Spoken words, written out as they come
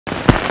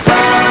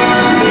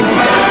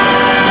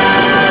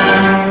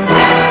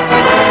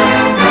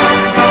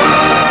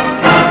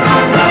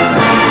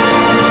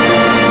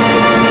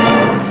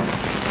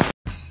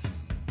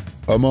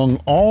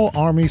Among all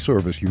Army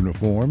service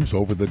uniforms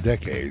over the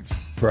decades,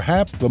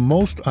 perhaps the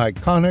most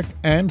iconic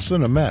and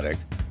cinematic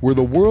were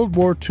the World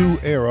War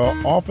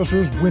II-era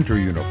officer's winter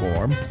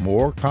uniform,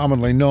 more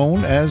commonly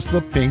known as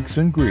the pinks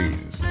and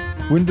greens.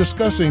 When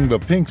discussing the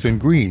pinks and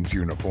greens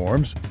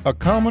uniforms, a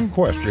common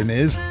question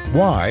is,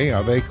 why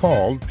are they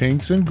called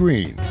pinks and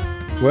greens?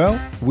 Well,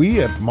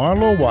 we at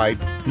Marlow White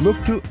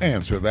look to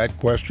answer that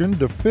question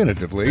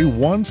definitively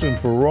once and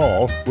for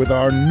all with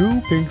our new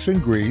pinks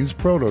and greens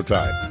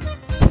prototype.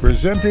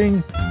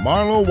 Presenting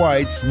Marlow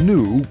White's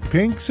new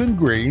pinks and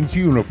greens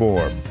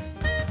uniform.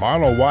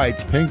 Marlow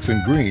White's pinks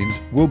and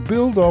greens will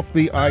build off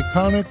the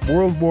iconic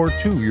World War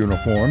II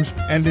uniforms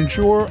and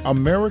ensure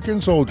American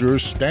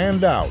soldiers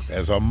stand out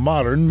as a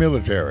modern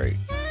military.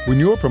 When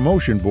your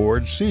promotion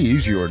board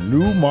sees your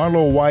new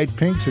Marlow White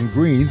pinks and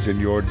greens in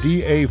your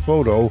DA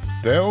photo,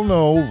 they'll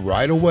know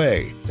right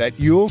away that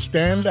you'll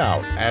stand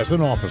out as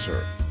an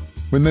officer.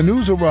 When the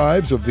news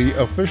arrives of the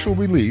official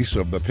release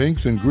of the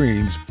pinks and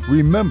greens,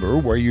 remember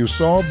where you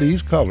saw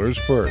these colors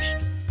first,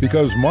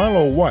 because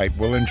Marlow White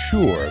will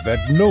ensure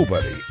that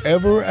nobody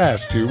ever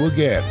asks you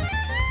again,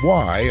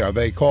 why are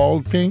they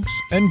called pinks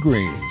and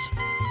greens?